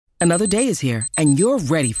Another day is here, and you're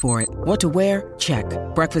ready for it. What to wear? Check.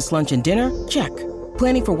 Breakfast, lunch, and dinner? Check.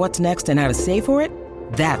 Planning for what's next and how to save for it?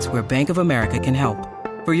 That's where Bank of America can help.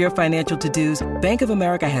 For your financial to-dos, Bank of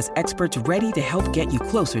America has experts ready to help get you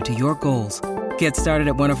closer to your goals. Get started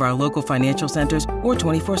at one of our local financial centers or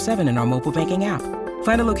 24/7 in our mobile banking app.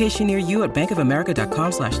 Find a location near you at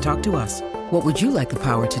bankofamerica.com/talktous. What would you like the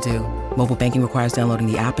power to do? Mobile banking requires downloading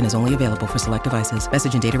the app and is only available for select devices.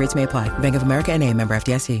 Message and data rates may apply. Bank of America N.A., member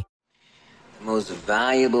FDIC. The most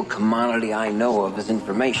valuable commodity I know of is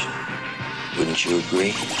information. Wouldn't you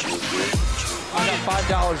agree? I got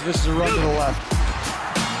 $5. This is a run to the left.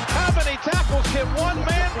 How many tackles can one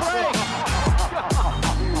man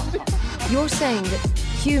break? You're saying that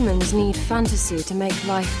humans need fantasy to make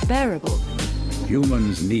life bearable?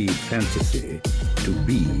 Humans need fantasy to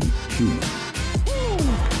be human.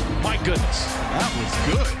 My goodness, that was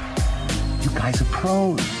good. You guys are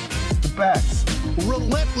pros. The best.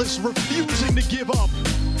 Relentless, refusing to give up.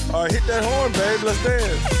 All right, hit that horn, babe. Let's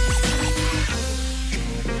dance.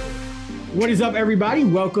 What is up, everybody?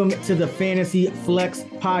 Welcome to the Fantasy Flex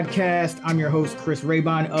Podcast. I'm your host, Chris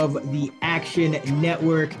Raybon of the Action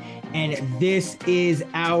Network, and this is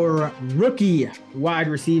our rookie wide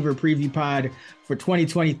receiver preview pod for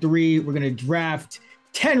 2023. We're going to draft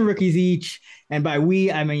 10 rookies each, and by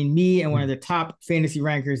we, I mean me and one of the top fantasy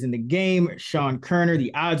rankers in the game, Sean Kerner,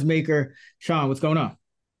 the odds maker. Sean, what's going on?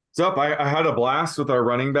 What's up? I had a blast with our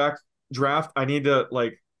running back draft. I need to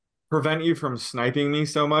prevent you from sniping me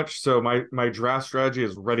so much, so my draft strategy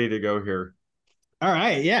is ready to go here. All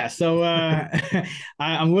right, yeah. So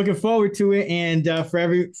I'm looking forward to it, and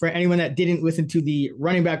for anyone that didn't listen to the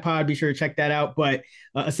running back pod, be sure to check that out. But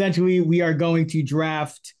essentially, we are going to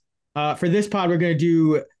draft for this pod. We're going to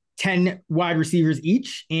do 10 wide receivers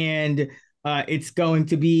each, and we're going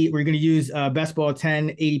to use Best Ball 10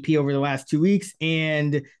 ADP over the last 2 weeks,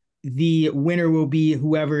 and the winner will be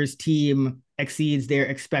whoever's team exceeds their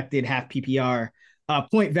expected half PPR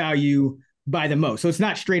point value by the most. So it's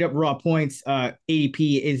not straight up raw points.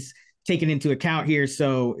 ADP is taken into account here.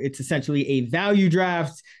 So it's essentially a value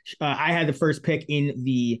draft. I had the first pick in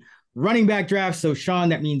the running back draft. So Sean,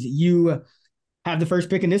 that means you have the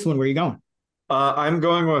first pick in this one. Where are you going? I'm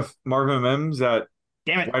going with Marvin Mims at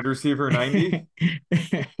wide receiver 90.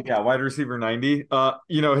 Yeah, wide receiver 90.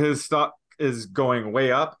 His stock is going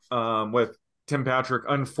way up with Tim Patrick,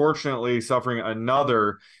 unfortunately, suffering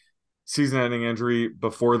another season-ending injury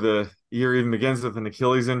before the year even begins with an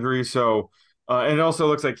Achilles injury. So, and it also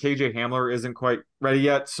looks like KJ Hamler isn't quite ready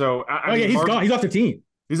yet. So, he's gone. He's off the team.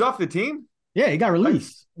 He's off the team? Yeah, he got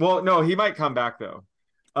released. Well, no, he might come back though.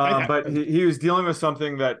 But he was dealing with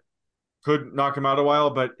something that could knock him out a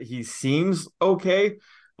while. But he seems okay.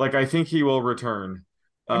 I think he will return.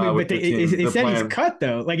 But they said he's cut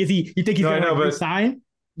though. Is he? You think he's going to resign?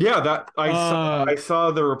 Yeah, that I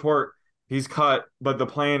saw the report. He's cut, but the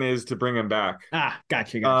plan is to bring him back.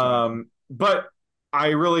 Gotcha. But I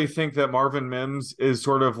really think that Marvin Mims is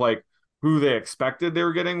sort of who they expected they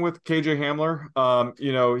were getting with KJ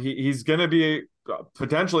Hamler. He's going to be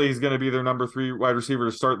potentially their number 3 wide receiver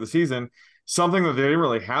to start the season. Something that they didn't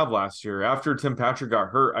really have last year. After Tim Patrick got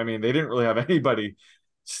hurt, they didn't really have anybody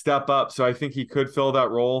step up. So I think he could fill that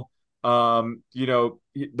role. The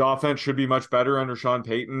offense should be much better under Sean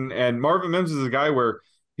Payton, and Marvin Mims is a guy where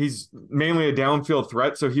he's mainly a downfield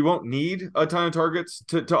threat, so he won't need a ton of targets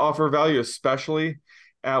to offer value, especially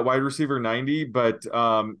at wide receiver 90. But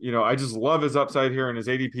I just love his upside here, and his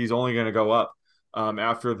ADP is only going to go up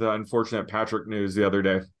after the unfortunate Patrick news the other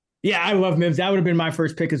day. Yeah, I love Mims. That would have been my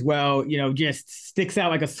first pick as well. Just sticks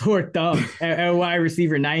out like a sore thumb at wide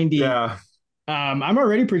receiver 90. Yeah. I'm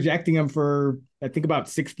already projecting him for, I think, about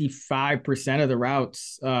 65% of the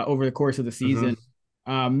routes over the course of the season.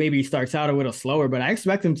 Mm-hmm. Maybe he starts out a little slower, but I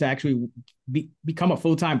expect him to actually become a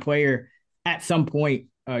full-time player at some point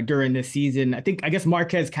during this season. I guess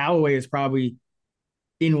Marquez Callaway is probably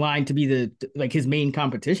in line to be his main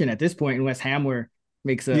competition at this point, unless Hamler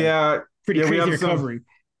makes a pretty crazy recovery.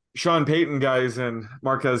 Sean Payton guys and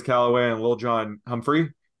Marquez Callaway and Lil John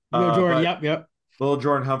Humphrey. Yep. Little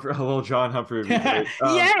John Humphrey would be great.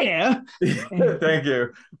 Yeah. Thank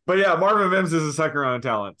you. But yeah, Marvin Mims is a second round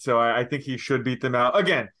talent. So I think he should beat them out.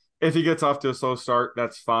 Again, if he gets off to a slow start,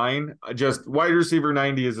 that's fine. Just wide receiver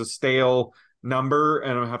 90 is a stale number,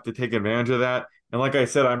 and I'll have to take advantage of that. And like I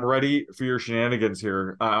said, I'm ready for your shenanigans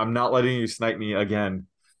here. I'm not letting you snipe me again.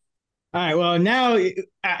 All right. Well, now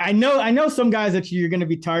I know some guys that you're going to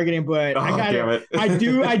be targeting, but damn it. I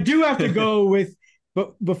do have to go with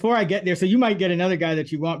But before I get there, so you might get another guy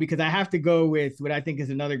that you want, because I have to go with what I think is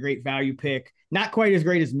another great value pick. Not quite as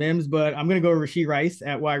great as Mims, but I'm going to go Rashee Rice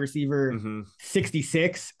at wide receiver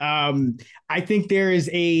 66. I think there is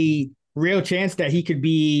a real chance that he could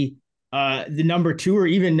be the number 2 or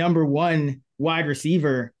even number 1 wide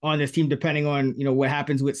receiver on this team, depending on, what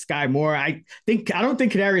happens with Sky Moore. I don't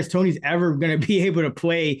think Kadarius Toney's ever going to be able to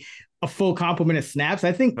play a full complement of snaps.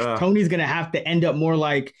 I think Toney's going to have to end up more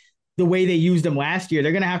like the way they used him last year.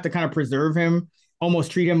 They're going to have to kind of preserve him,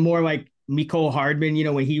 almost treat him more like Mecole Hardman,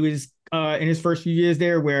 when he was in his first few years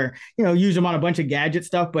there, where, use him on a bunch of gadget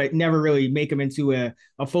stuff, but never really make him into a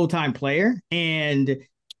full-time player. And,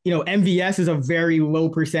 MVS is a very low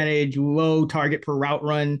percentage, low target per route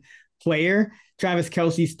run player. Travis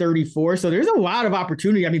Kelce's 34. So there's a lot of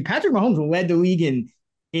opportunity. I mean, Patrick Mahomes led the league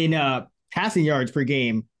in passing yards per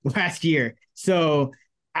game last year. So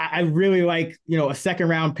I really like, a second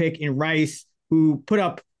round pick in Rice, who put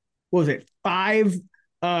up, what was it, 5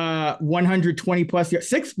 120 plus yards,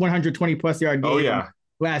 6 120 plus yard games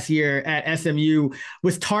last year at SMU,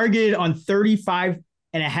 was targeted on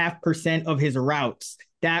 35.5% of his routes.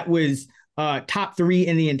 That was top 3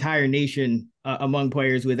 in the entire nation among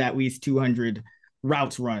players with at least 200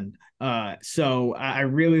 routes run. So I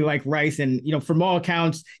really like Rice, and, from all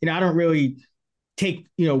accounts, I don't really take,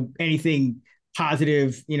 anything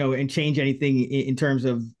positive, and change anything in terms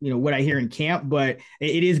of, what I hear in camp, but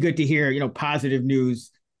it is good to hear, positive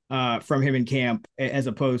news from him in camp, as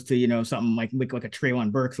opposed to, something like a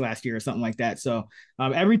Treylon Burks last year or something like that. So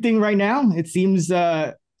everything right now, it seems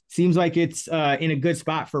like it's in a good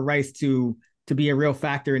spot for Rice to be a real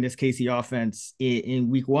factor in this KC offense in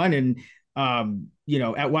week 1. And,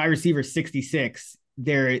 at wide receiver 66,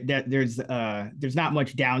 there's not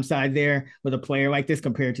much downside there with a player like this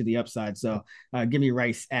compared to the upside. So give me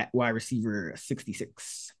Rice at wide receiver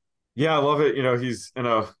 66. Yeah, I love it. He's in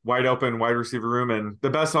a wide open wide receiver room and the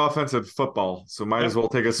best offensive football. So might as well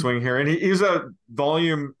take a swing here. And he's a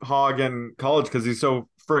volume hog in college because he's so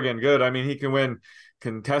friggin' good. I mean, he can win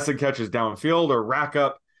contested catches downfield or rack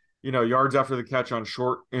up, yards after the catch on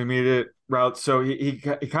short immediate routes. So he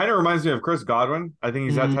kind of reminds me of Chris Godwin. I think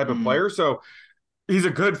he's that type of player. So he's a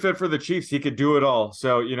good fit for the Chiefs. He could do it all.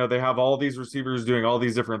 So, they have all these receivers doing all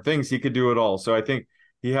these different things. He could do it all. So I think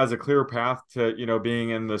he has a clear path to,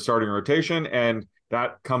 being in the starting rotation, and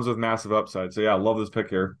that comes with massive upside. So yeah, I love this pick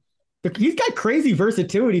here. He's got crazy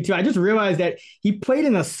versatility too. I just realized that he played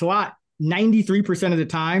in the slot 93% of the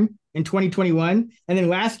time in 2021. And then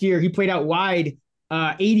last year he played out wide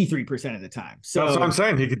 83% of the time. So that's what I'm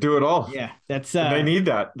saying. He could do it all. Yeah. That's they need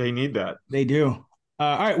that. They need that. They do.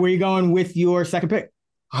 All right. Where are you going with your second pick?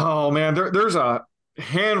 Oh man, there's a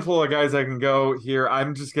handful of guys I can go here.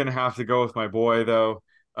 I'm just going to have to go with my boy though.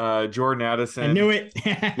 Jordan Addison. I knew it.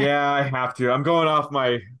 Yeah, I have to. I'm going off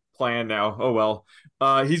my plan now. Oh, well.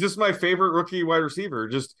 He's just my favorite rookie wide receiver,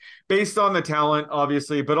 just based on the talent,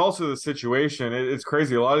 obviously, but also the situation. It's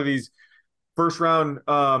crazy. A lot of these first round,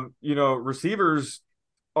 receivers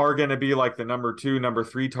are going to be like the number 2, number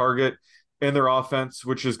 3 target in their offense,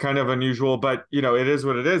 which is kind of unusual, but it is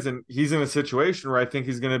what it is. And he's in a situation where I think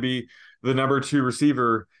he's going to be the number 2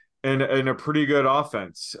 receiver in a pretty good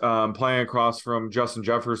offense, playing across from Justin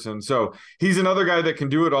Jefferson. So he's another guy that can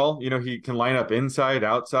do it all. He can line up inside,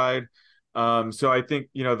 outside. So I think,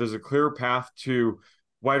 there's a clear path to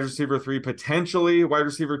wide receiver 3, potentially wide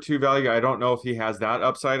receiver 2 value. I don't know if he has that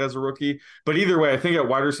upside as a rookie, but either way, I think at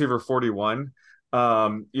wide receiver 41,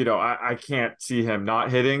 I can't see him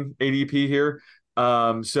not hitting ADP here.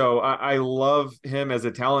 So I love him as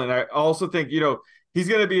a talent. And I also think, he's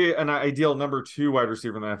going to be an ideal number 2 wide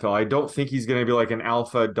receiver in the NFL. I don't think he's going to be like an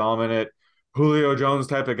alpha dominant Julio Jones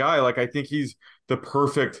type of guy. Like I think he's the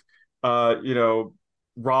perfect,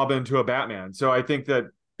 Robin to a Batman. So I think that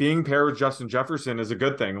being paired with Justin Jefferson is a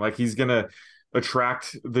good thing. Like he's going to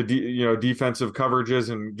attract the defensive coverages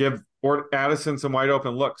and give Addison some wide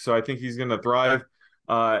open looks. So I think he's going to thrive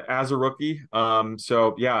as a rookie.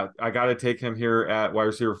 So yeah, I got to take him here at wide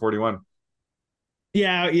receiver 41.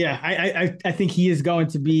 Yeah. I think he is going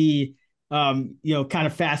to be, kind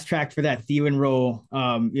of fast tracked for that Thielen role,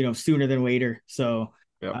 sooner than later. So,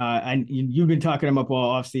 and you've been talking him up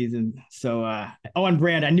all off season. So, on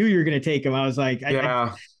brand, I knew you were going to take him. I was like,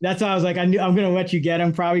 that's why I was like, I'm going to let you get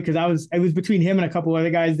him probably. Cause it was between him and a couple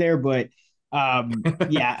other guys there, but,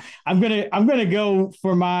 yeah, I'm going to go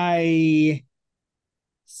for my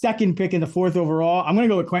second pick in the 4th overall. I'm going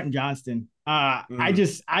to go with Quentin Johnston. I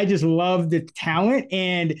just love the talent.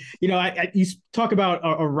 And, you talk about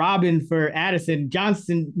a Robin for Addison.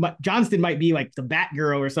 Johnston might be like the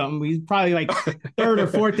Batgirl or something. He's probably like third or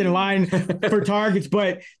fourth in line for targets.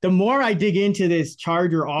 But the more I dig into this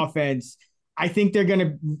Charger offense, I think they're going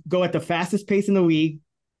to go at the fastest pace in the league.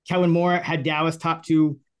 Kellen Moore had Dallas top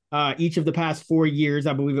 2 each of the past 4 years,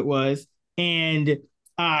 I believe it was. And,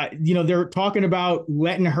 they're talking about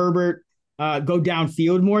letting Herbert go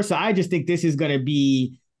downfield more. So I just think this is going to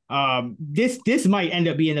be this might end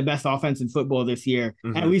up being the best offense in football this year,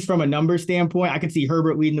 at least from a number standpoint. I could see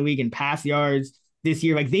Herbert leading the league in pass yards this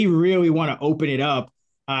year. Like, they really want to open it up.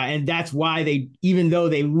 And that's why even though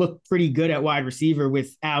they look pretty good at wide receiver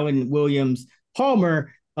with Allen, Williams,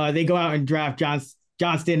 Palmer, they go out and draft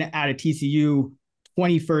Johnston out of TCU,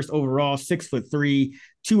 21st overall, 6'3",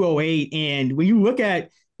 208. And when you look at,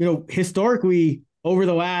 historically over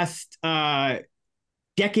the last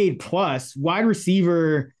decade plus, wide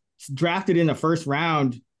receiver drafted in the first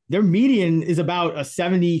round, their median is about a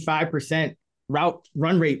 75% route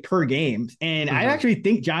run rate per game. And I actually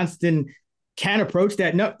think Johnston can approach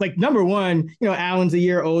that. No, like, number one, Allen's a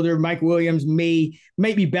year older. Mike Williams may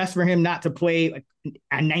be best for him not to play like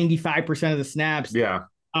at 95% of the snaps. Yeah.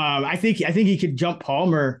 I think he could jump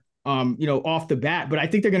Palmer, off the bat, but I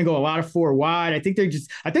think they're going to go a lot of 4 wide. I think this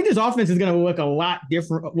offense is going to look a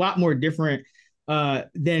lot more different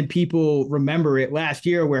than people remember it last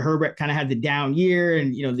year, where Herbert kind of had the down year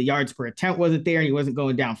and, the yards per attempt wasn't there and he wasn't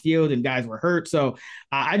going downfield and guys were hurt. So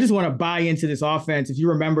I just want to buy into this offense. If you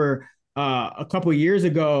remember a couple of years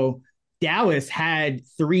ago, Dallas had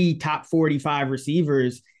 3 top 45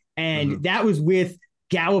 receivers, and that was with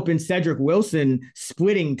Gallup and Cedric Wilson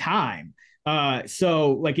splitting time.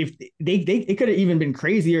 So like, if it could have even been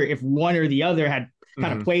crazier if one or the other had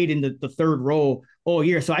kind of played in the third role all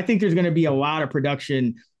year. So I think there's going to be a lot of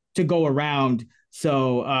production to go around.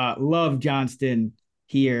 So love Johnston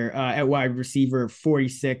here at wide receiver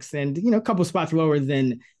 46, and a couple spots lower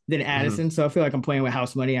than Addison. So I feel like I'm playing with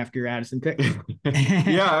house money after your Addison pick.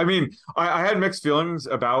 Yeah, I mean, I had mixed feelings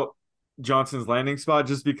about Johnson's landing spot,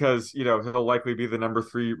 just because he'll likely be the number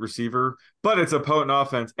 3 receiver, but it's a potent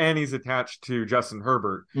offense and he's attached to Justin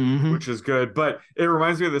Herbert, which is good. But it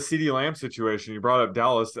reminds me of the CeeDee Lamb situation. You brought up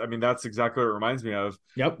Dallas. I mean, that's exactly what it reminds me of.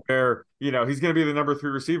 Yep. Where he's going to be the number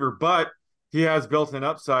 3 receiver, but he has built-in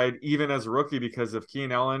upside even as a rookie, because if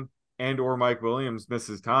Keenan Allen and or Mike Williams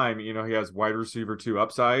misses time, he has wide receiver 2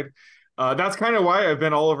 upside. That's kind of why I've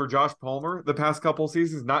been all over Josh Palmer the past couple of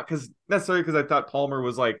seasons, not necessarily because I thought Palmer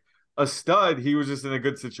was like a stud. He was just in a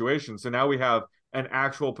good situation. So now we have an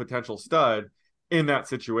actual potential stud in that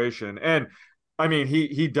situation. And I mean,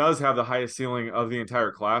 he does have the highest ceiling of the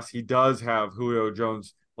entire class. He does have Julio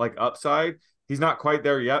Jones like upside. He's not quite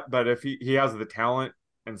there yet, but if he has the talent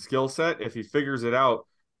and skill set, if he figures it out,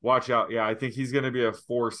 watch out. Yeah, I think he's going to be a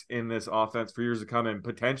force in this offense for years to come, and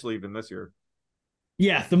potentially even this year.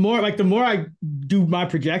 Yeah, the more I do my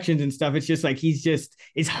projections and stuff, it's just like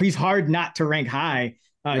he's hard not to rank high.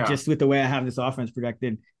 Just with the way I have this offense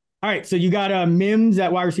projected. All right, so you got Mims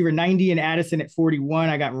at wide receiver 90 and Addison at 41.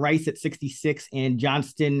 I got Rice at 66 and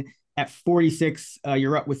Johnston at 46.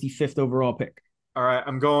 You're up with the 5th overall pick. All right,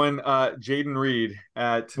 I'm going Jayden Reed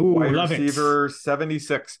at wide receiver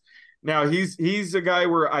 76. Now, he's a guy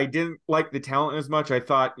where I didn't like the talent as much. I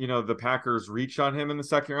thought, the Packers reached on him in the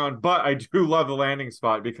second round, but I do love the landing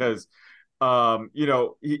spot because,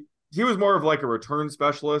 he was more of like a return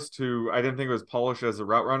specialist who I didn't think was polished as a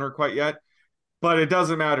route runner quite yet, but it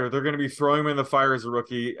doesn't matter. They're going to be throwing him in the fire as a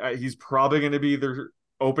rookie. He's probably going to be their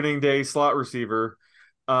opening day slot receiver.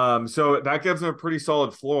 So that gives him a pretty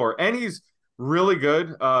solid floor, and he's really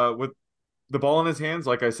good with the ball in his hands.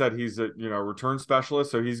 Like I said, he's a return specialist,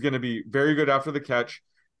 so he's going to be very good after the catch.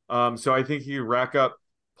 So I think he rack up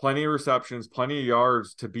plenty of receptions, plenty of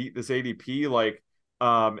yards to beat this ADP.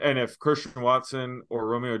 And if Christian Watson or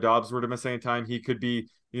Romeo Doubs were to miss any time, he could be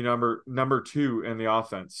number 2 in the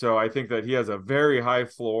offense. So I think that he has a very high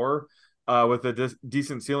floor with a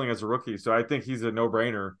decent ceiling as a rookie. So I think he's a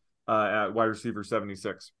no-brainer at wide receiver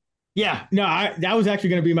 76. Yeah, no, that was actually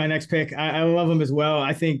going to be my next pick. I love him as well.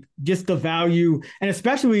 I think just the value, and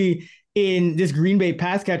especially in this Green Bay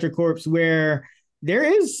pass catcher corps where there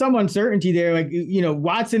is some uncertainty there. Like,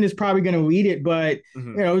 Watson is probably going to lead it, but,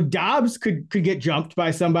 Dobbs could get jumped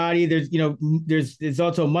by somebody. There's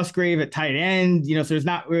also Musgrave at tight end, so there's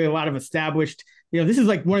not really a lot of established, this is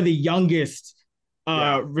like one of the youngest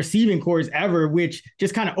receiving cores ever, which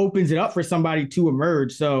just kind of opens it up for somebody to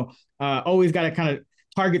emerge. So always got to kind of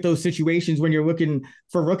target those situations when you're looking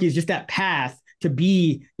for rookies, just that path to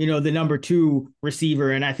be, the number 2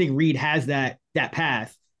 receiver. And I think Reed has that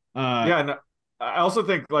path. Yeah, and I also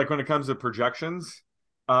think like when it comes to projections,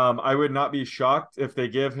 I would not be shocked if they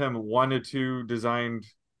give him 1 to 2 designed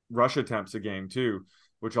rush attempts a game too,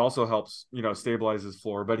 which also helps, stabilize his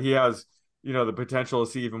floor. But he has, the potential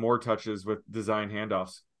to see even more touches with design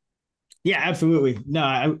handoffs. Yeah, absolutely. No,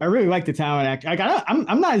 I really like the talent.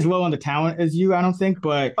 I'm not as low on the talent as you, I don't think,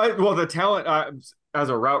 but the talent as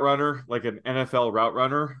a route runner, like an NFL route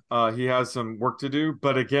runner, he has some work to do.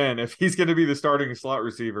 But again, if he's going to be the starting slot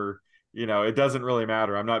receiver, it doesn't really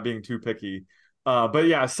matter. I'm not being too picky. But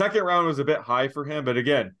yeah, second round was a bit high for him. But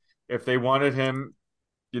again, if they wanted him,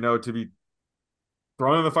 to be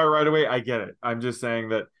thrown in the fire right away, I get it. I'm just saying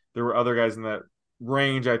that there were other guys in that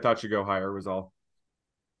range I thought should go higher was all.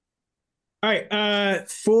 All right.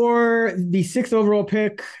 For the 6th overall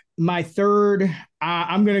pick, my third,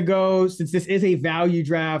 I'm going to go, since this is a value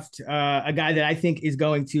draft, a guy that I think is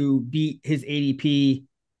going to beat his ADP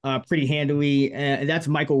pretty handily. And that's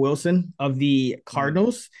Michael Wilson of the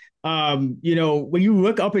Cardinals. When you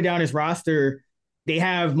look up and down his roster, they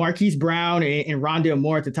have Marquise Brown and Rondale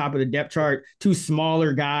Moore at the top of the depth chart, 2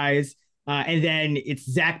 smaller guys. And then it's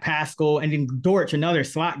Zach Pascal and then Dortch, another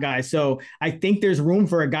slot guy. So I think there's room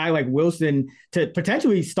for a guy like Wilson to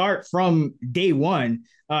potentially start from day one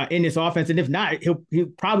in this offense. And if not, he'll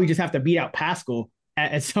probably just have to beat out Pascal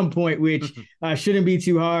at some point, which shouldn't be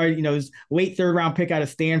too hard. This late 3rd round pick out of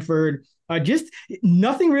Stanford. Just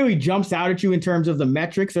nothing really jumps out at you in terms of the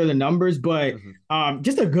metrics or the numbers, but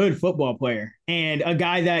just a good football player and a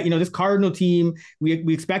guy that, this Cardinal team,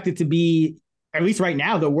 we expect it to be, at least right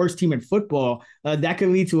now, the worst team in football. That could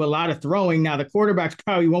lead to a lot of throwing. Now, the quarterbacks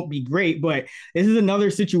probably won't be great, but this is another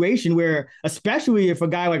situation where, especially if a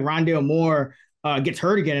guy like Rondale Moore gets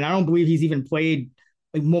hurt again, and I don't believe he's even played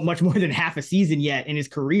much more than half a season yet in his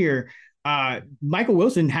career, Michael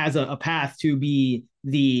Wilson has a path to be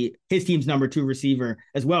his team's number 2 receiver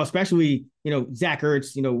as well, especially, Zach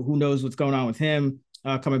Ertz, who knows what's going on with him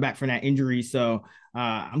coming back from that injury. So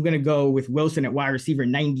I'm going to go with Wilson at wide receiver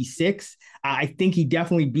 96. I think he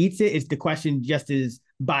definitely beats it. It's the question just is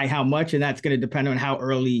by how much, and that's going to depend on how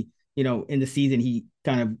early, in the season he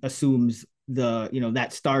kind of assumes that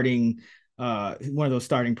starting one of those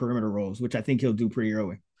starting perimeter roles, which I think he'll do pretty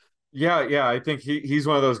early. Yeah. I think he's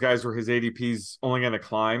one of those guys where his ADP is only going to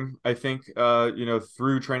climb, I think,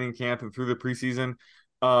 through training camp and through the preseason.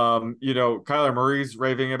 Kyler Murray's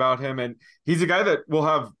raving about him, and he's a guy that will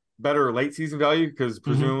have better late season value because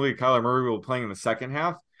presumably Kyler Murray will be playing in the second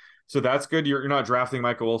half. So that's good. You're not drafting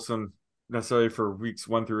Michael Wilson necessarily for weeks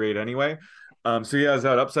 1 through 8 anyway. So he has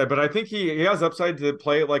that upside, but I think he has upside to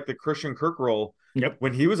play like the Christian Kirk role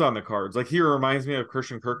when he was on the Cards. Like he reminds me of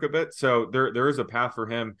Christian Kirk a bit. So there is a path for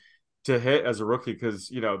him to hit as a rookie because,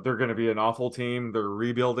 they're going to be an awful team. They're a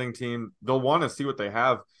rebuilding team. They'll want to see what they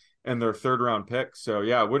have in their 3rd round pick. So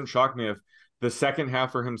yeah, it wouldn't shock me if the second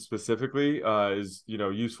half for him specifically is,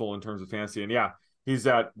 useful in terms of fantasy. And yeah, he's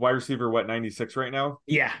at wide receiver, 96 right now?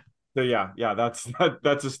 Yeah. So yeah, that's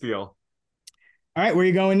a steal. All right, where are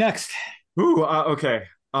you going next? Okay.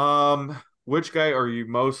 Which guy are you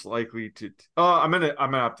most likely to? I'm gonna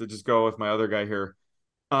have to just go with my other guy here.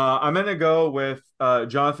 I'm gonna go with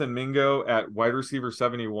Jonathan Mingo at wide receiver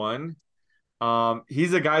 71.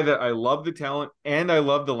 He's a guy that I love the talent and I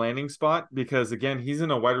love the landing spot because again, he's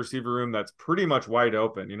in a wide receiver room that's pretty much wide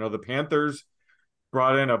open. The Panthers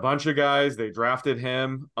brought in a bunch of guys, they drafted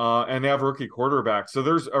him, and they have a rookie quarterback. So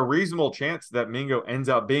there's a reasonable chance that Mingo ends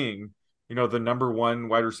up being, the number 1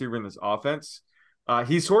 wide receiver in this offense.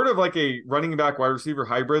 He's sort of like a running back wide receiver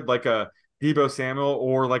hybrid, like a Deebo Samuel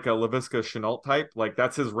or like a Laviska Shenault type. Like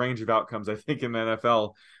that's his range of outcomes, I think, in the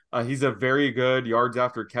NFL. He's a very good yards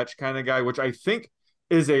after catch kind of guy, which I think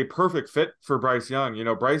is a perfect fit for Bryce Young.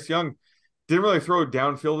 Bryce Young didn't really throw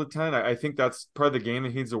downfield a ton. I think that's part of the game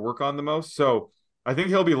that he needs to work on the most. So I think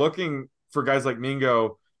he'll be looking for guys like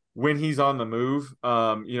Mingo when he's on the move,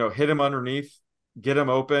 hit him underneath, get him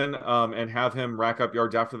open, and have him rack up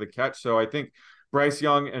yards after the catch. So I think Bryce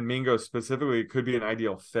Young and Mingo specifically could be an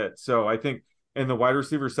ideal fit. So I think in the wide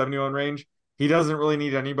receiver 71 range, he doesn't really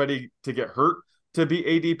need anybody to get hurt to be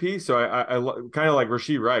ADP. So I kind of like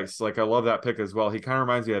Rashee Rice. Like I love that pick as well. He kind of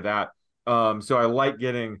reminds me of that. So I like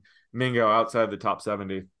getting Mingo outside the top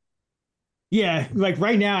 70. Yeah. Like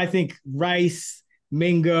right now, I think Rice,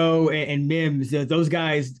 Mingo and Mims, those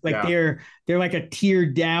guys, like they're like a tier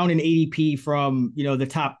down in ADP from,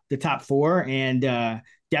 the top 4 and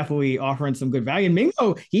definitely offering some good value. And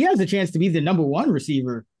Mingo, he has a chance to be the number 1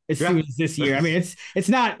 receiver as soon as this year. I mean, it's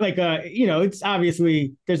not like it's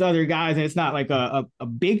obviously there's other guys and it's not like a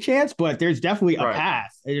big chance, but there's definitely a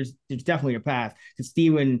path. There's definitely a path.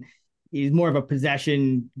 Steven he's more of a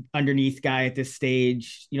possession underneath guy at this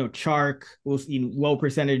stage. Chark will see low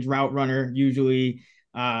percentage route runner usually.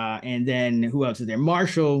 And then who else is there?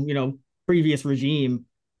 Marshall, previous regime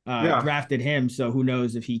drafted him. So who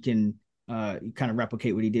knows if he can kind of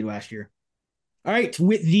replicate what he did last year. All right.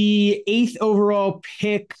 With the 8th overall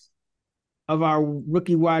pick of our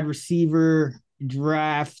rookie wide receiver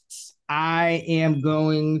drafts, I am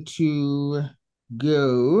going to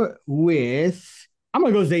go with, I'm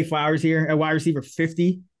going to go Zay Flowers here at wide receiver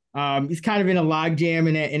 50. He's kind of in a logjam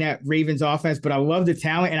in that Ravens offense, but I love the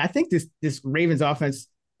talent. And I think this Ravens offense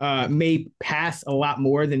may pass a lot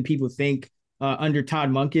more than people think under Todd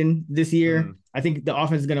Monken this year. Mm-hmm. I think the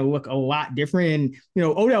offense is going to look a lot different. And,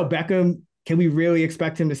 Odell Beckham, can we really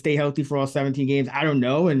expect him to stay healthy for all 17 games? I don't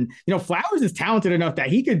know. And, Flowers is talented enough that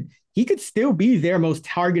he could still be their most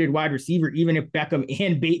targeted wide receiver, even if Beckham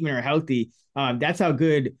and Bateman are healthy. That's how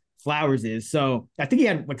good Flowers is. So I think he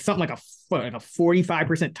had something like a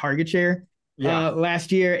 45% target share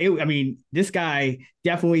last year. This guy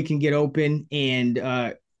definitely can get open and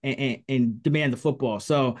demand the football.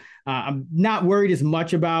 So I'm not worried as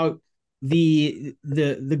much about the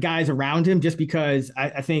guys around him, just because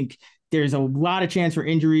I think there's a lot of chance for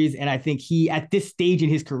injuries. And I think he, at this stage in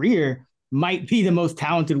his career, might be the most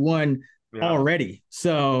talented one already.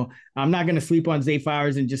 So I'm not going to sleep on Zay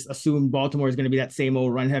Flowers and just assume Baltimore is going to be that same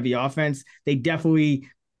old run heavy offense. They definitely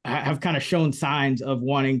have kind of shown signs of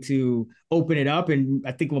wanting to open it up. And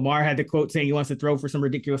I think Lamar had the quote saying he wants to throw for some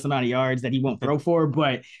ridiculous amount of yards that he won't throw for.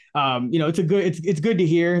 But, it's good to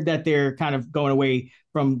hear that they're kind of going away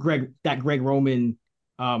from Greg Roman,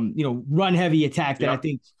 run heavy attack that I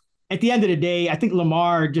think at the end of the day, I think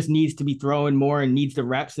Lamar just needs to be throwing more and needs the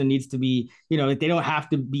reps and needs to be, they don't have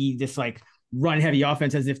to be this run heavy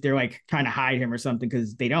offense as if they're trying to hide him or something,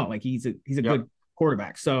 because they don't. He's a good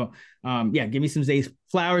quarterback. So give me some Zay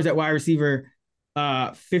Flowers at wide receiver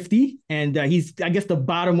 50. And he's, I guess, the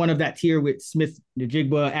bottom one of that tier with Smith,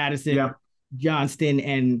 Njigba, Addison, Johnston,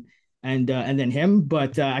 and then him.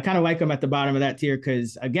 But I kind of like him at the bottom of that tier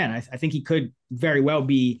because, again, I think he could very well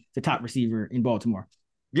be the top receiver in Baltimore.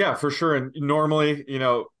 Yeah, for sure. And normally,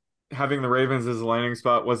 having the Ravens as a landing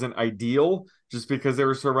spot wasn't ideal just because they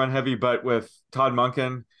were so run heavy. But with Todd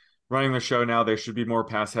Monken running the show now, they should be more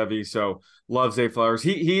pass heavy. So love Zay Flowers.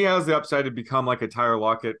 He has the upside to become like a Tyler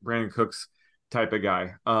Lockett, Brandon Cooks type of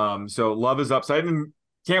guy. So love his upside, and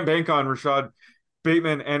can't bank on Rashad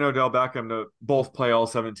Bateman and Odell Beckham to both play all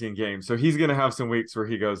 17 games. So he's going to have some weeks where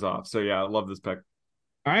he goes off. So yeah, I love this pick.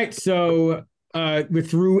 All right. So we're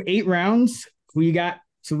through 8 rounds. Who you got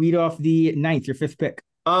to lead off the 9th, your 5th pick?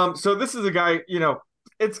 So this is a guy,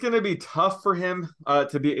 it's going to be tough for him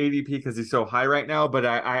to be ADP because he's so high right now.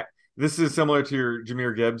 But this is similar to your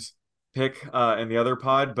Jahmyr Gibbs pick in the other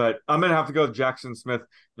pod. But I'm going to have to go with Jackson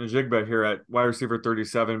Smith-Njigba here at wide receiver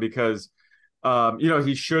 37 because,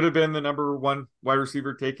 he should have been the number 1 wide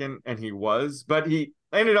receiver taken, and he was. But he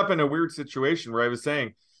ended up in a weird situation where I was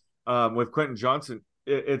saying with Quentin Johnson,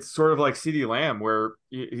 it's sort of like CeeDee Lamb, where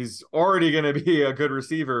he's already going to be a good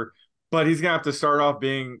receiver, but he's going to have to start off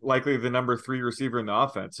being likely the number 3 receiver in the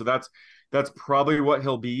offense. So that's probably what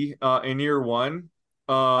he'll be in year 1.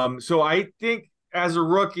 So I think as a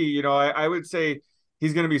rookie, I would say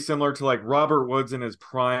he's going to be similar to Robert Woods in his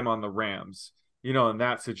prime on the Rams, in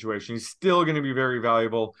that situation. He's still going to be very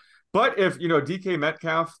valuable. But if, DK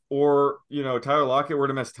Metcalf or, Tyler Lockett were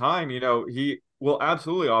to miss time, he will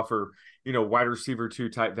absolutely offer, wide receiver 2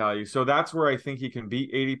 type value. So that's where I think he can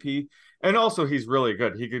beat ADP. And also he's really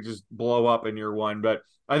good. He could just blow up in year 1. But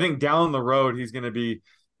I think down the road, he's going to be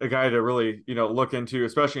a guy to really, look into,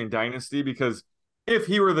 especially in Dynasty, because if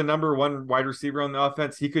he were the number 1 wide receiver on the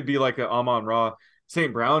offense, he could be like an Amon-Ra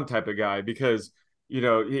St. Brown type of guy because,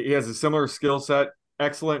 he has a similar skill set,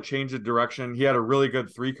 excellent change of direction. He had a really good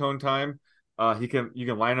 3-cone time. You can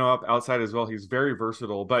line him up outside as well. He's very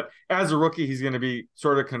versatile, but as a rookie, he's going to be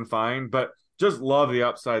sort of confined, but just love the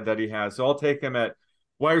upside that he has. So I'll take him at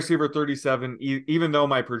wide receiver 37, even though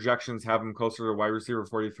my projections have him closer to wide receiver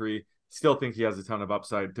 43, still think he has a ton of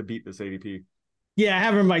upside to beat this ADP. Yeah, I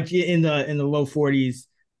have him in the low 40s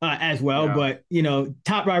as well, but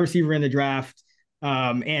top wide receiver in the draft.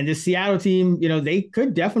 And this Seattle team, they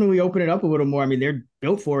could definitely open it up a little more. I mean, they're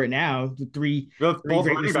built for it now. Both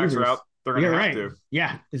running backs are out. They're going to have to.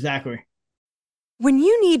 Yeah, exactly. When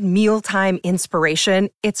you need mealtime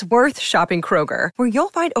inspiration, it's worth shopping Kroger, where you'll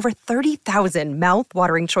find over 30,000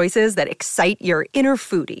 mouth-watering choices that excite your inner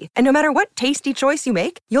foodie. And no matter what tasty choice you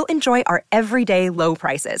make, you'll enjoy our everyday low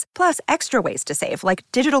prices, plus extra ways to save, like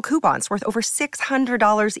digital coupons worth over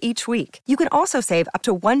 $600 each week. You can also save up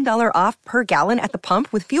to $1 off per gallon at the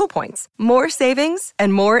pump with fuel points. More savings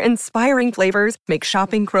and more inspiring flavors make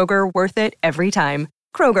shopping Kroger worth it every time.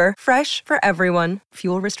 Kroger, fresh for everyone.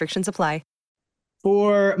 Fuel restrictions apply.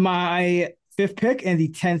 For my 5th pick and the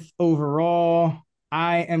 10th overall,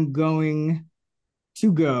 I am going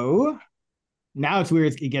to go. Now it's where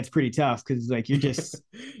it gets pretty tough because like you're just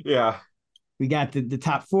yeah. We got the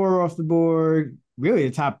top 4 off the board. Really,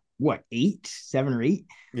 the top 7 or 8.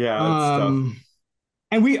 Yeah, that's tough.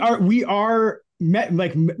 And we're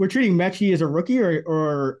treating Mechie as a rookie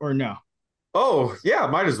or no? Oh yeah,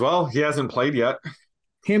 might as well. He hasn't played yet.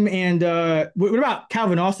 Him and what about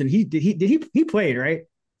Calvin Austin? He played, right?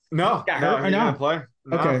 No, he didn't play.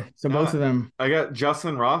 No, okay, so both of them. I got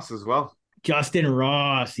Justin Ross as well. Justin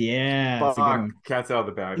Ross, yeah. Fuck, cat's out of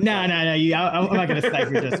the bag. No. I'm not gonna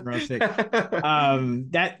cipher Justin Ross.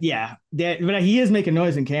 But he is making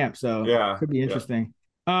noise in camp, so yeah, it could be interesting.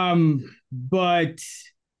 But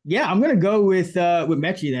yeah, I'm gonna go with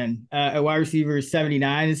Mechie then at wide receiver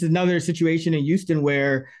 79. This is another situation in Houston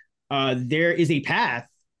where there is a path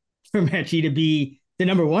for Mechie to be the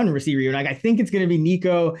number 1 receiver. Like I think it's going to be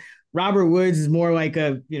Nico. Robert Woods is more like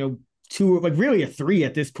a 2, like really a 3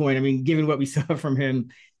 at this point. I mean, given what we saw from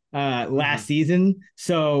him last season.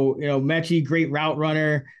 So Mechie, great route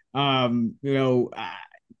runner. Kind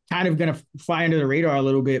of going to fly under the radar a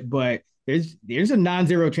little bit, but there's a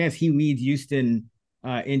non-zero chance he leads Houston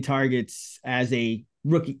in targets as a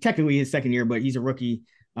rookie. Technically his second year, but he's a rookie.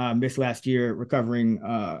 Missed last year, recovering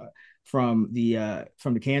from the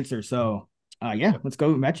cancer. So let's go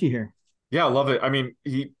with Mechie here. Yeah, I love it. I mean,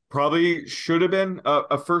 he probably should have been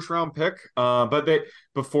a first round pick, but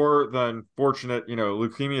before the unfortunate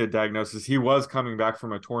leukemia diagnosis, he was coming back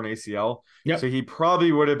from a torn ACL. Yep. So he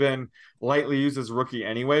probably would have been lightly used as a rookie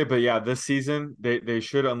anyway. But yeah, this season they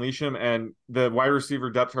should unleash him, and the wide receiver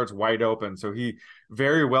depth chart's wide open, so he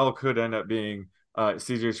very well could end up being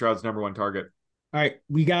CJ Stroud's number 1 target. All right,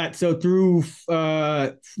 we got 5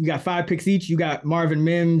 picks each. You got Marvin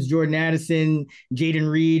Mims, Jordan Addison,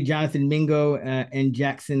 Jaden Reed, Jonathan Mingo, and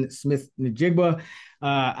Jackson Smith-Njigba.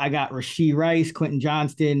 I got Rashee Rice, Quentin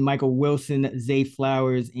Johnston, Michael Wilson, Zay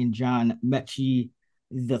Flowers, and John Mechie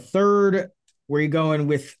the third. Where are you going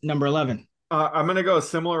with number 11? I'm going to go a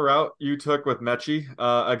similar route you took with Mechie,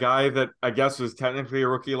 a guy that I guess was technically a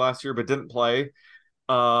rookie last year but didn't play.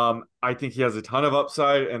 I think he has a ton of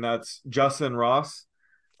upside, and that's Justin Ross.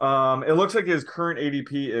 It looks like his current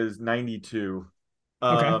ADP is 92.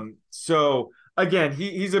 Okay. So again,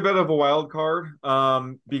 he's a bit of a wild card,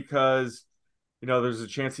 because there's a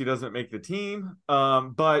chance he doesn't make the team.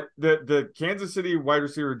 But the Kansas City wide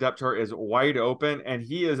receiver depth chart is wide open, and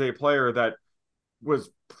he is a player that was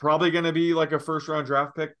probably going to be like a first round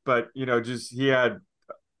draft pick, but he had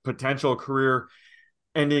potential career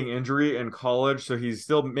ending injury in college, so he's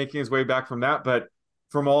still making his way back from that. But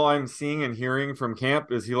from all I'm seeing and hearing from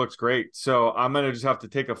camp is he looks great. So I'm going to just have to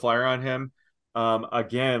take a flyer on him.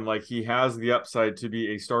 Again, like he has the upside to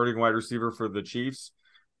be a starting wide receiver for the Chiefs.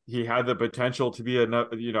 He had the potential to be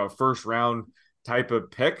a first round type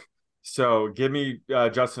of pick. So give me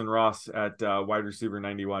Justin Ross at wide receiver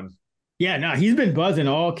 91. Yeah, no, he's been buzzing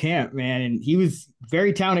all camp, man, and he was a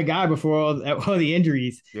very talented guy before all the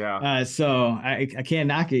injuries. Yeah. So I can't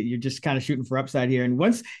knock it. You're just kind of shooting for upside here. And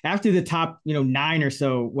once after the top, 9 or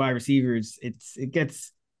so wide receivers, it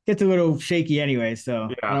gets a little shaky anyway. So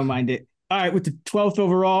yeah. I don't mind it. All right, with the 12th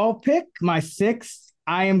overall pick, my 6th,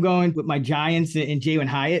 I am going with my Giants and Jalen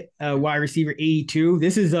Hyatt, wide receiver 82.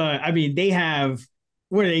 This is they have,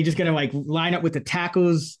 what are they just gonna like line up with the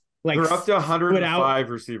tackles? Like they're up to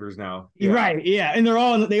 105 receivers now. Yeah. Right. Yeah. And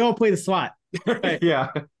they all play the slot. Right? Yeah.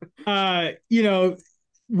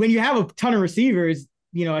 When you have a ton of receivers,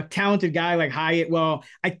 a talented guy like Hyatt, well,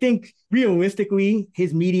 I think realistically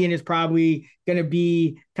his median is probably going to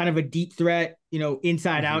be kind of a deep threat,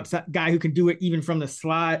 inside outside guy who can do it even from the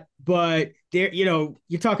slot. But there, you're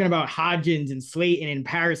talking about Hodgins and Slayton and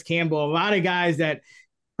Paris Campbell, a lot of guys that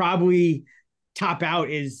probably top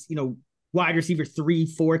out is, wide receiver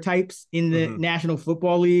 3-4 types in the National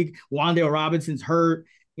Football League. Wan'Dale Robinson's hurt.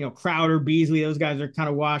 Crowder, Beasley, those guys are kind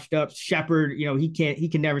of washed up. Shepard, he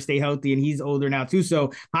can never stay healthy, and he's older now too.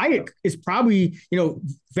 So Hyatt is probably,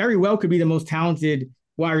 very well could be the most talented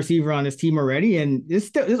wide receiver on this team already. And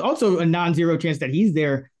there's also a non-zero chance that he's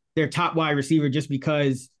their top wide receiver just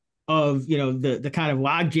because of, the kind of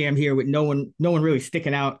logjam here with no one really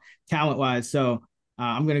sticking out talent wise. So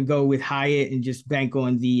I'm going to go with Hyatt and just bank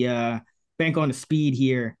on the speed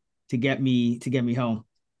here to get me home.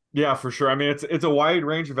 Yeah, for sure. I mean, it's a wide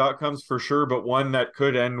range of outcomes for sure, but one that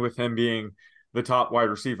could end with him being the top wide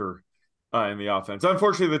receiver in the offense.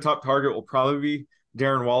 Unfortunately, the top target will probably be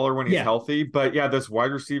Darren Waller when he's healthy. But yeah, this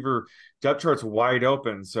wide receiver depth chart's wide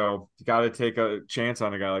open, so you got to take a chance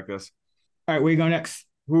on a guy like this. All right, where you go next?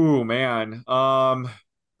 Ooh, man.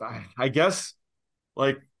 I guess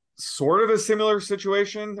like sort of a similar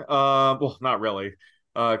situation. Well, not really,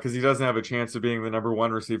 because he doesn't have a chance of being the number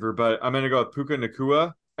one receiver. But I'm going to go with Puka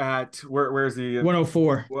Nacua at where's he?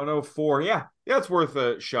 104. 104. Yeah, it's worth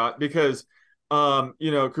a shot because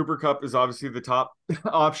Cooper Kupp is obviously the top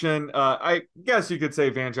option. I guess you could say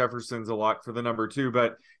Van Jefferson's a lock for the number two,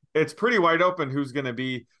 but it's pretty wide open who's going to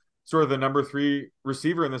be sort of the number three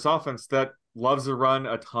receiver in this offense that loves to run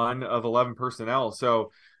a ton of 11 personnel.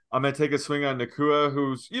 So I'm going to take a swing on Nacua,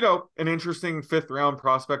 who's, an interesting 5th round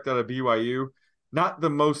prospect out of BYU. Not the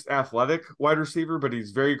most athletic wide receiver, but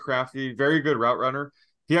he's very crafty, very good route runner.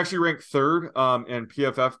 He actually ranked 3rd in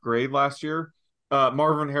PFF grade last year.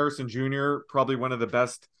 Marvin Harrison Jr., probably one of the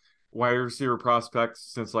best wide receiver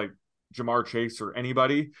prospects since like Jamar Chase or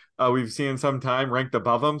anybody we've seen some time ranked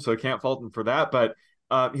above him. So I can't fault him for that. But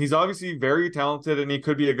he's obviously very talented and he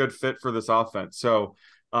could be a good fit for this offense. So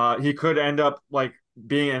he could end up like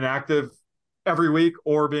being inactive every week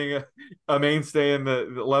or being a mainstay in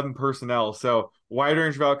the 11 personnel. So wide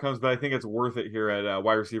range of outcomes, but I think it's worth it here at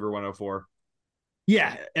wide receiver 104.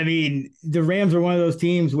 Yeah, I mean, the Rams are one of those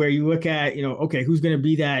teams where you look at, okay, who's going to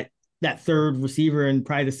be that third receiver and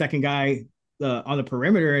probably the second guy on the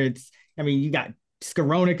perimeter. You got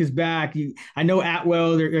Skowronek is back. I know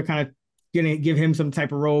Atwell, they're kind of going to give him some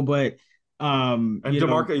type of role, but and you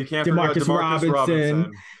can't forget Demarcus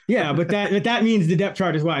Robinson. Yeah, but that means the depth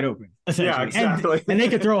chart is wide open, essentially. Yeah, exactly. And they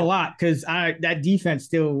could throw a lot because that defense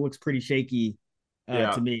still looks pretty shaky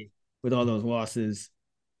to me with all those losses.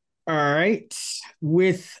 All right.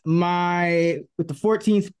 With the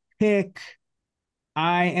 14th pick,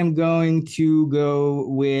 I am going to go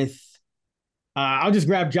with I'll just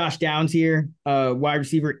grab Josh Downs here, wide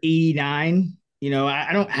receiver 89. I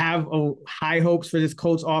don't have high hopes for this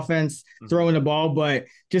Colts offense throwing the ball, but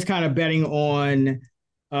just kind of betting on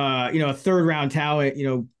a 3rd round talent.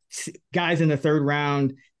 Guys in the 3rd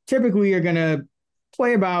round typically are going to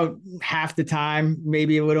play about half the time,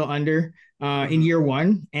 maybe a little under in year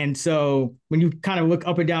one. And so when you kind of look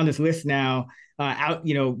up and down this list now,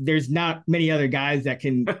 there's not many other guys that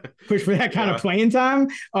can push for that kind of playing time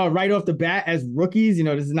right off the bat as rookies.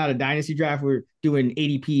 This is not a dynasty draft. We're doing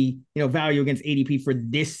ADP, value against ADP for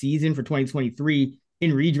this season for 2023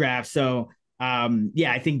 in redraft. So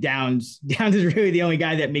I think Downs is really the only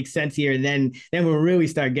guy that makes sense here. And then we'll really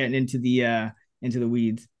start getting into the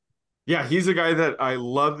weeds. Yeah, he's a guy that I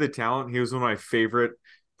love the talent. He was one of my favorite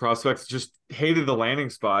prospects, just hated the landing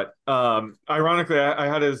spot. Ironically, I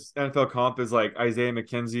had his NFL comp as like Isaiah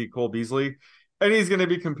McKenzie, Cole Beasley, and he's going to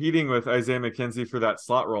be competing with Isaiah McKenzie for that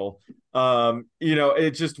slot role.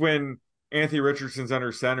 It just when Anthony Richardson's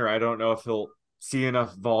under center, I don't know if he'll see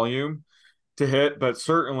enough volume to hit, but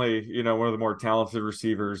certainly, one of the more talented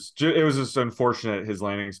receivers. It was just unfortunate his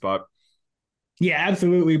landing spot. Yeah,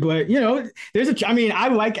 absolutely. But, I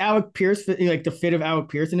like Alec Pierce, like the fit of Alec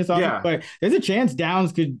Pierce in this offense, but there's a chance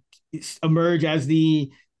Downs could emerge as the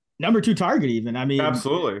number 2 target even.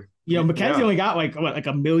 Absolutely. McKenzie only got like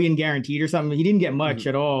 $1 million guaranteed or something. He didn't get much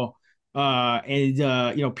at all.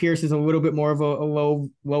 Pierce is a little bit more of a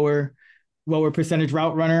lower percentage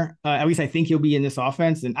route runner. At least I think he'll be in this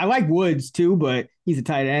offense. And I like Woods too, but he's a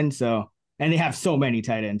tight end. And they have so many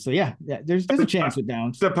tight ends. So there's a chance with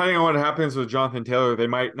Downs. Depending on what happens with Jonathan Taylor, they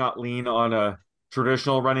might not lean on a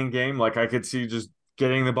traditional running game. Like I could see just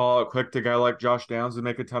getting the ball out quick to a guy like Josh Downs would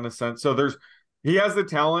make a ton of sense. So he has the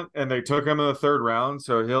talent and they took him in the 3rd round.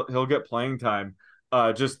 So he'll get playing time.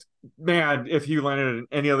 If he landed in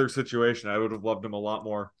any other situation, I would have loved him a lot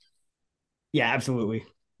more. Yeah, absolutely.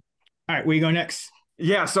 All right, where you go next?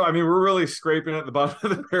 Yeah, so we're really scraping at the bottom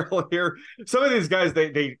of the barrel here. Some of these guys,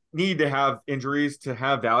 they need to have injuries to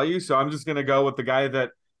have value. So I'm just going to go with the guy that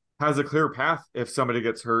has a clear path if somebody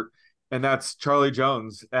gets hurt, and that's Charlie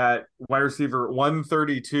Jones at wide receiver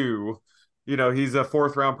 132. He's a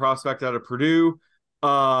 4th round prospect out of Purdue.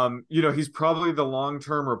 He's probably the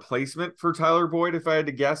long-term replacement for Tyler Boyd, if I had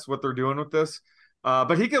to guess what they're doing with this.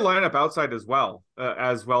 But he could line up outside as well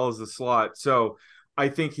as the slot. So I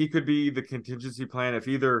think he could be the contingency plan if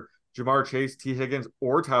either Jamar Chase, T. Higgins,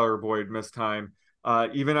 or Tyler Boyd miss time,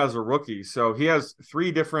 even as a rookie. So he has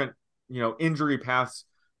 3 different, injury paths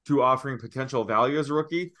to offering potential value as a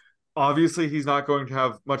rookie. Obviously, he's not going to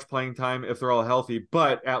have much playing time if they're all healthy,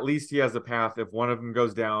 but at least he has a path if one of them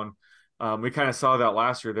goes down. We kind of saw that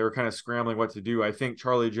last year. They were kind of scrambling what to do. I think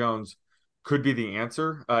Charlie Jones could be the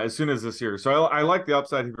answer as soon as this year. So I like the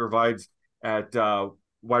upside he provides at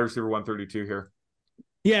wide receiver 132 here.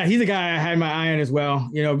 Yeah, he's a guy I had my eye on as well,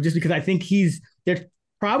 just because I think they're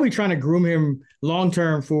probably trying to groom him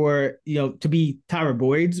long-term for, to be Tyler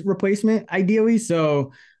Boyd's replacement ideally.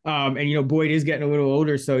 So, Boyd is getting a little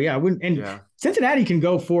older. So yeah, Cincinnati can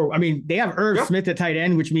go for, they have Irv Smith at tight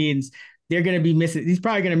end, which means they're going to be missing. He's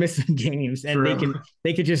probably going to miss some games, and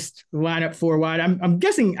they could just line up 4 wide. I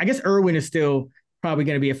guess Irwin is still probably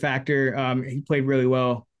going to be a factor. He played really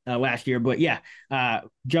well last year, but yeah,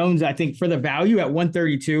 Jones, I think for the value at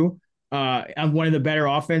 132, on one of the better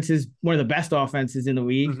offenses, one of the best offenses in the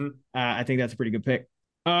league. Mm-hmm. I think that's a pretty good pick.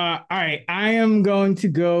 All right, I am going to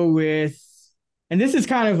go with, and this is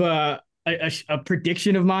kind of a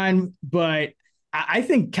prediction of mine, but I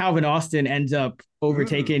think Calvin Austin ends up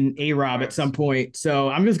overtaking A-Rob at some point. So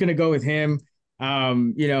I'm just going to go with him.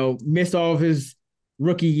 Missed all of his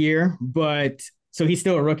rookie year, but so he's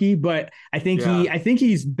still a rookie, but I think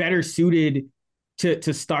he's better suited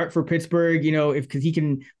to start for Pittsburgh, because he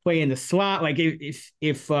can play in the slot. Like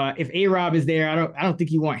if A-Rob is there, I don't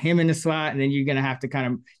think you want him in the slot, and then you're gonna have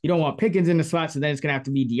to you don't want Pickens in the slot, so then it's gonna have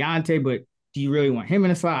to be Deontay. But do you really want him in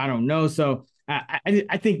the slot? I don't know. So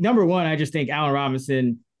I think number one, I just think Allen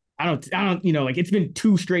Robinson. I don't it's been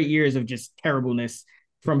 2 straight years of just terribleness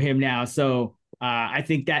from him now. So I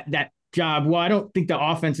think that job. Well, I don't think the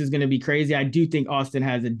offense is going to be crazy. I do think Austin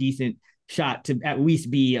has a decent shot to at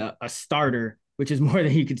least be a starter, which is more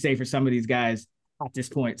than you could say for some of these guys at this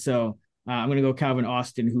point. So I'm going to go Calvin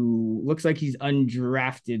Austin, who looks like he's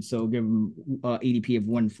undrafted. So give him ADP of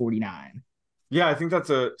 149. Yeah, I think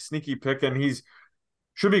that's a sneaky pick, and he's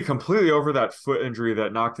should be completely over that foot injury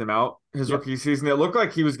that knocked him out his rookie season. It looked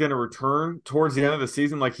like he was going to return towards the end of the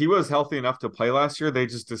season. Like he was healthy enough to play last year. They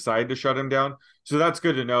just decided to shut him down. So that's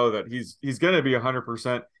good to know that he's going to be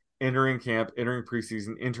 100% entering camp, entering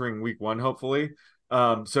preseason, entering week 1, hopefully.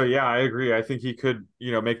 So yeah, I agree. I think he could,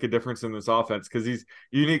 make a difference in this offense because he's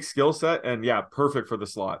unique skill set and perfect for the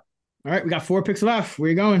slot. All right. We got 4 picks left. Where are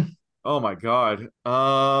you going? Oh my God.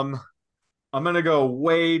 I'm going to go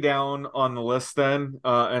way down on the list then.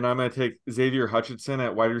 And I'm going to take Xavier Hutchinson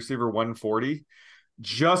at wide receiver 140,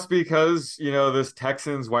 just because, this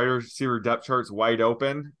Texans wide receiver depth chart's wide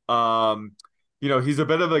open. He's a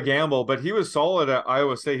bit of a gamble, but he was solid at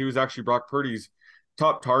Iowa State. He was actually Brock Purdy's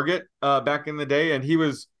top target back in the day. And he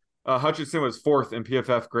was, Hutchinson was 4th in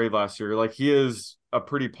PFF grade last year. Like he is a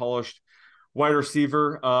pretty polished wide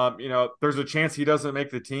receiver. There's a chance he doesn't make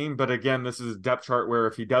the team, but again, this is a depth chart where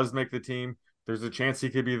if he does make the team, there's a chance he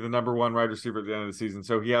could be the number 1 wide receiver at the end of the season.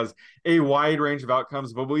 So he has a wide range of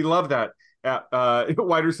outcomes, but we love that at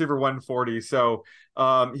wide receiver 140. So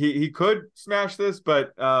he could smash this,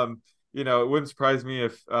 but it wouldn't surprise me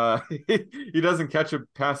if he doesn't catch a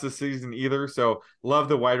pass this season either. So love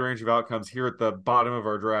the wide range of outcomes here at the bottom of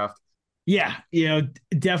our draft. Yeah,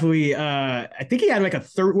 definitely. I think he had like a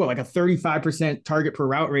 35% target per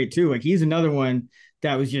route rate too. Like he's another one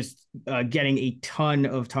that was just getting a ton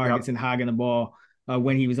of targets and hogging the ball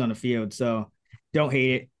when he was on the field. So don't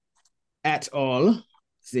hate it at all.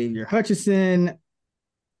 Xavier Hutchinson.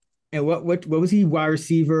 And what was he? Wide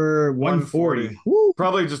receiver 140.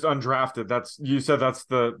 Probably just undrafted. That's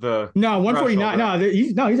the no 149.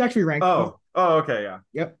 He's actually ranked. Oh, okay, yeah.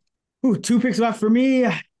 Yep. 2 picks left for me.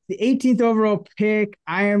 The 18th overall pick,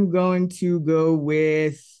 I am going to go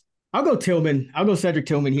with, I'll go Tillman. I'll go Cedric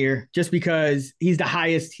Tillman here just because he's the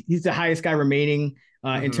highest guy remaining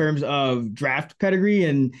in terms of draft pedigree.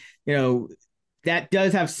 And, that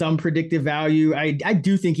does have some predictive value. I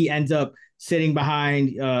do think he ends up sitting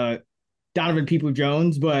behind Donovan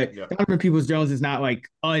Peoples-Jones, but Donovan Peoples-Jones is not like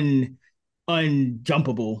unjumpable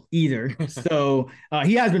either. So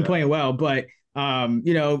he has been playing well, but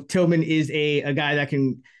Tillman is a guy that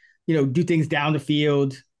can, do things down the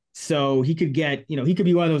field. So he could get, he could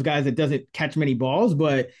be one of those guys that doesn't catch many balls,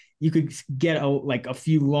 but you could get a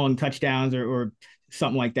few long touchdowns or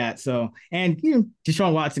something like that. So, and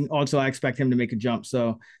Deshaun Watson also, I expect him to make a jump.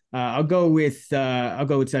 So I'll go with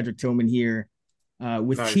Cedric Tillman here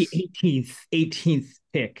with the 18th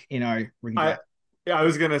pick in our I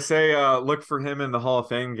was going to say, look for him in the Hall of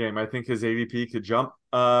Fame game. I think his ADP could jump.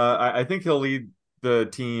 I think he'll lead the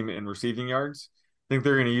team in receiving yards. I think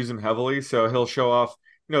they're going to use him heavily. So he'll show off,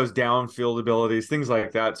 his downfield abilities, things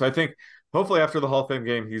like that. So I think hopefully after the Hall of Fame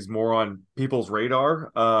game, he's more on people's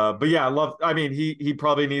radar. But yeah, he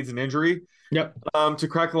probably needs an injury to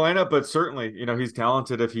crack the lineup, but certainly, he's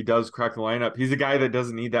talented if he does crack the lineup. He's a guy that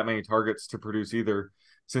doesn't need that many targets to produce either,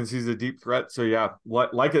 since he's a deep threat. So yeah,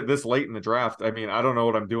 like it this late in the draft. I mean, I don't know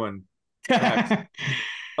what I'm doing next.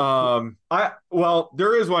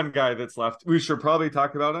 There is one guy that's left. We should probably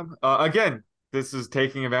talk about him. Again, this is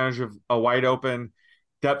taking advantage of a wide open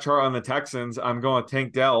depth chart on the Texans. I'm going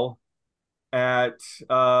Tank Dell at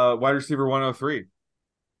wide receiver 103.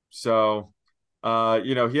 So,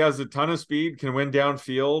 he has a ton of speed, can win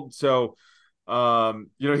downfield. So,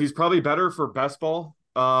 he's probably better for best ball.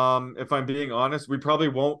 If I'm being honest, we probably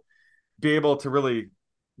won't be able to really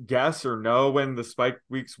guess or know when the spike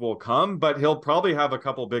weeks will come, but he'll probably have a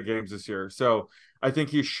couple big games this year. So I think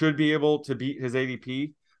he should be able to beat his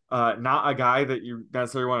ADP. Not a guy that you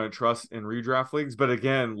necessarily want to trust in redraft leagues, but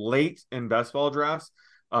again, late in best ball drafts,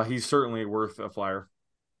 he's certainly worth a flyer.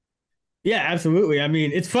 Yeah, absolutely. I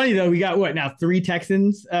mean, it's funny though. We got what now? 3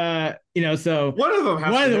 Texans. So one of them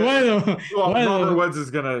has one of them. Well, Robert Woods is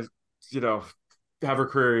gonna, have a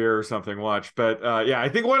career year or something. Watch, but I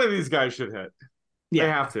think one of these guys should hit. Yeah. They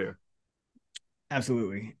have to.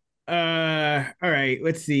 Absolutely. All right.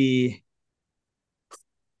 Let's see.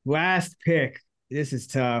 Last pick. This is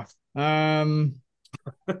tough.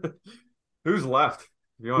 Who's left?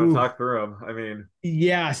 If you want to talk through them, I mean.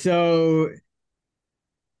 Yeah. So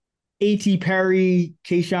A.T. Perry,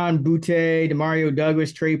 Kayshon Boutte, Demario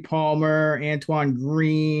Douglas, Trey Palmer, Antoine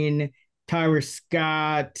Green, Tyler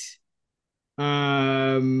Scott.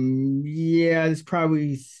 There's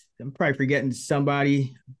probably. I'm probably forgetting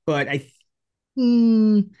somebody, but I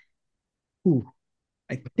think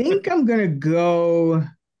I'm gonna go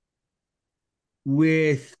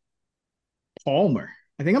with Palmer.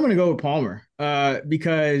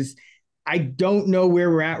 Because I don't know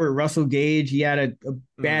where we're at with Russell Gage. He had a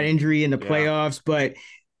bad injury in the playoffs, but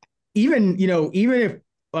even if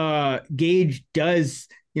Gage does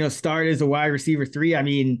start as a wide receiver 3, I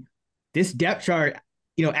mean, this depth chart.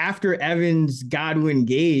 After Evans, Godwin,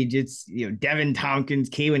 Gage, it's, Devin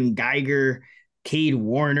Tompkins, Kalen Geiger, Cade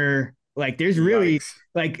Warner. Like, there's really,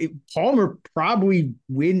 Palmer probably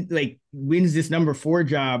wins this number 4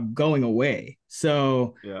 job going away.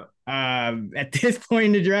 So, at this point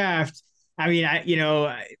in the draft, I mean,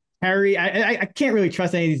 Perry, I can't really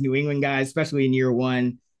trust any of these New England guys, especially in year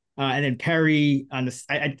 1. And then Perry on the,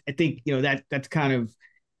 I think, that's kind of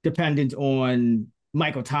dependent on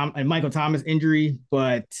Michael Thomas injury,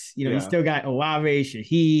 but he's still got Olave,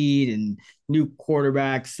 Shaheed, and new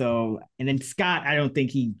quarterbacks. So, and then Scott, I don't think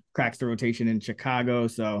he cracks the rotation in Chicago.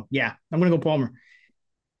 So yeah, I'm gonna go Palmer.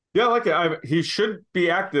 Yeah, I like it. He should be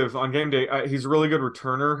active on game day. He's a really good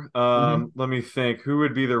returner. Let me think. Who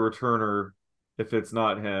would be the returner if it's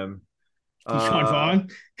not him? Sean Vaughn.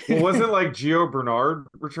 Wasn't like Gio Bernard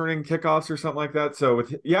returning kickoffs or something like that? So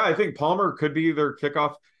I think Palmer could be their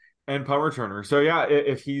kickoff and punt returner. So yeah,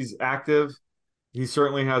 if he's active, he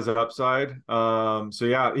certainly has an upside.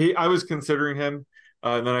 I was considering him,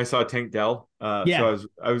 and then I saw Tank Dell. So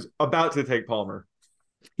I was about to take Palmer.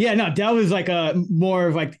 Yeah, no, Dell is like more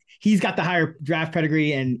of like, he's got the higher draft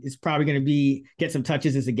pedigree and is probably going to get some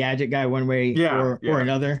touches as a gadget guy one way or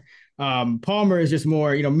another. Palmer is just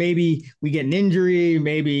more, maybe we get an injury,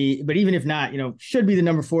 but even if not, should be the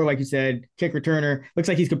number 4, like you said, kick returner. Looks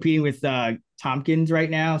like he's competing with Tompkins right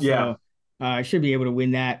now. So should be able to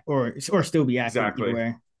win that or still be active either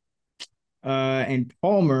way. And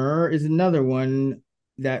Palmer is another one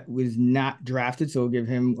that was not drafted, so we'll give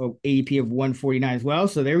him an ADP of 149 as well.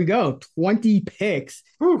 So there we go, 20 picks.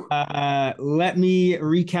 Let me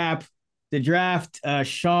recap the draft.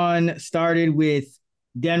 Sean started with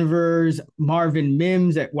Denver's Marvin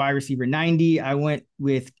Mims at wide receiver 90. I went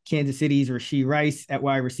with Kansas City's Rashee Rice at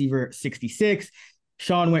wide receiver 66.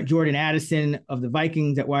 Sean went Jordan Addison of the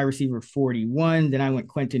Vikings at wide receiver 41. Then I went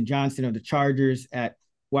Quentin Johnston of the Chargers at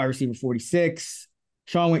wide receiver 46.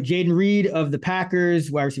 Sean went Jaden Reed of the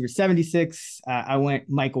Packers, wide receiver 76. I went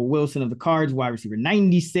Michael Wilson of the Cards, wide receiver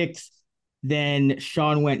 96. Then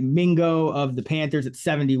Sean went Mingo of the Panthers at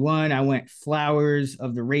 71. I went Flowers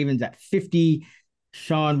of the Ravens at 50.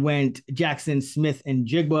 Sean went Jackson Smith and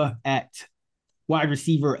Jigba at wide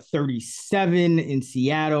receiver 37 in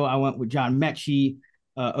Seattle. I went with John Mechie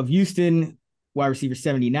of Houston, wide receiver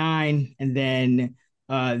 79. And then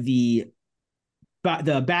the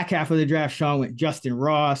back half of the draft, Sean went Justin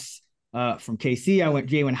Ross from KC. I went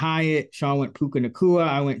Jalen Hyatt. Sean went Puka Nacua.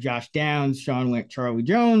 I went Josh Downs. Sean went Charlie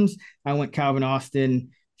Jones. I went Calvin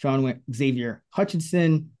Austin. Sean went Xavier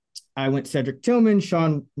Hutchinson. I went Cedric Tillman.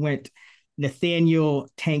 Sean went Nathaniel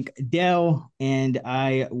Tank Dell, and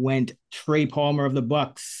I went Trey Palmer of the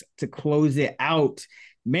Bucks to close it out.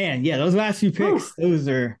 Man, yeah, those last few picks, those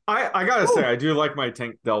are. I gotta say, I do like my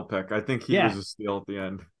Tank Dell pick. I think he was a steal at the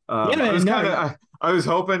end. I was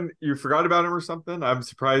hoping you forgot about him or something. I'm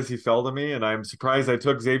surprised he fell to me, and I'm surprised I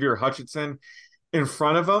took Xavier Hutchinson in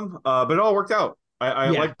front of him. But it all worked out. I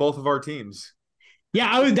like both of our teams.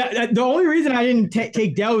 Yeah, the only reason I didn't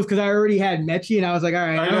take Dell was because I already had Mechie, and I was like, all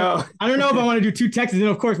right, I don't know if I want to do 2 Texans. And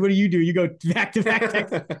of course, what do? You go back-to-back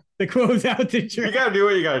Texans to close out the draft. You got to do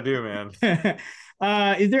what you got to do, man.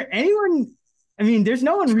 Is there anyone? I mean, there's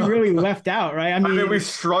no one we really left out, right? I mean, we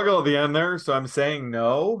struggle at the end there, so I'm saying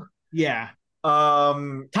no. Yeah.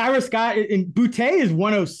 Tyra Scott and Boutte is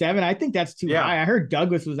 107. I think that's too high. I heard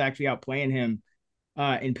Douglas was actually out playing him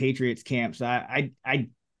in Patriots camp, so I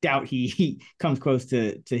doubt he comes close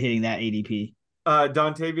to hitting that ADP.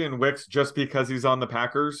 Dontavian Wicks, just because he's on the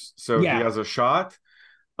Packers, so he has a shot.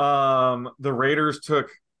 The Raiders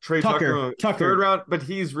took Trey Tucker 3rd round, but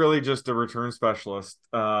he's really just a return specialist.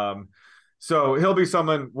 So he'll be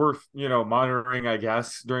someone worth, monitoring, I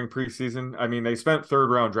guess, during preseason. I mean, they spent 3rd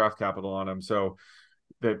round draft capital on him, so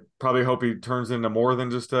they probably hope he turns into more than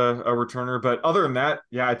just a returner. But other than that,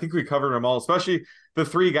 I think we covered them all, especially the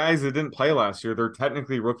 3 guys that didn't play last year. They're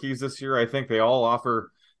technically rookies this year. I think they all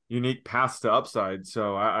offer unique paths to upside.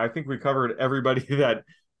 So I think we covered everybody that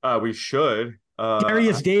we should.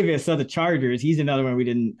 Darius Davis of the Chargers, he's another one we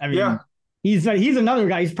didn't. I mean, he's another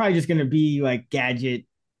guy. He's probably just going to be like gadget.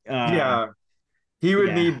 He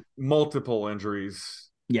would need multiple injuries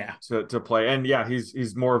to play. And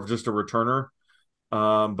he's more of just a returner.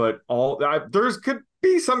 But there's could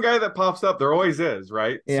be some guy that pops up. There always is,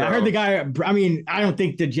 right? Yeah, so. I heard the guy. I mean, I don't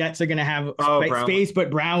think the Jets are going to have space, but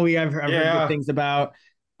Brownlee I've heard good things about.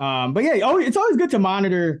 But it's always good to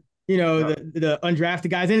monitor, the undrafted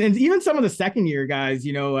guys and even some of the second year guys.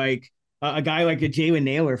 Like a guy like a Jalen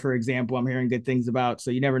Naylor, for example. I'm hearing good things about. So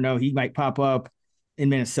you never know, he might pop up in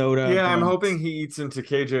Minnesota. Yeah, I'm hoping he eats into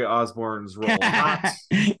KJ Osborne's role, not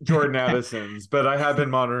Jordan Addison's. But I have been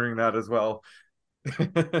monitoring that as well.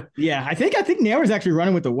 I think Naylor's actually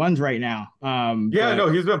running with the ones right now.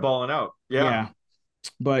 He's been balling out.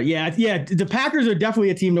 But the Packers are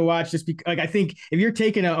definitely a team to watch. Just because, I think if you're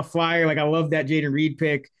taking a flyer, I love that Jaden Reed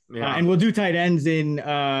pick. And we'll do tight ends in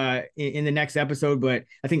the next episode. But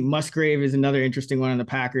I think Musgrave is another interesting one on the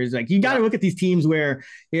Packers. You got to look at these teams where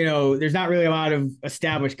there's not really a lot of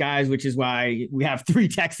established guys, which is why we have 3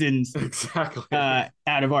 Texans exactly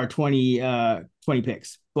out of our 20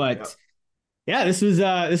 picks. But this was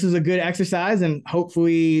a good exercise, and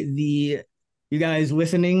hopefully you guys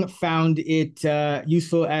listening found it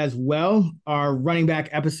useful as well. Our rookie running back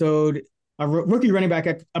episode,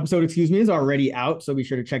 is already out. So be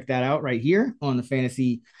sure to check that out right here on the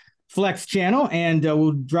Fantasy Flex channel. And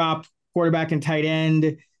we'll drop quarterback and tight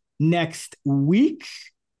end next week.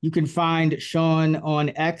 You can find Sean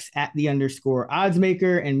on X at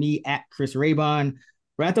 @_oddsmaker and me at Chris Raybon.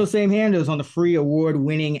 We're at those same handles on the free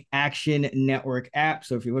award-winning Action Network app.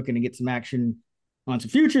 So if you're looking to get some action on some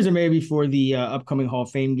futures or maybe for the upcoming Hall of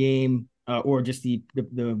Fame game or just the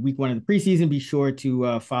week 1 of the preseason, be sure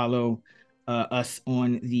to follow us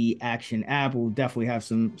on the Action app. We'll definitely have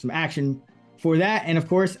some action for that. And of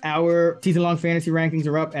course, our season-long fantasy rankings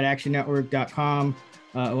are up at actionnetwork.com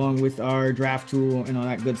along with our draft tool and all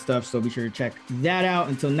that good stuff. So be sure to check that out.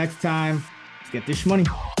 Until next time, let's get this money.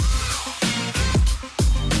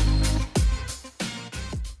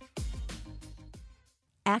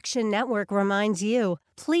 Action Network reminds you,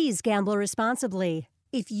 please gamble responsibly.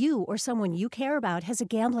 If you or someone you care about has a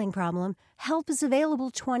gambling problem, help is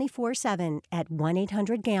available 24/7 at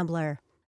 1-800-GAMBLER.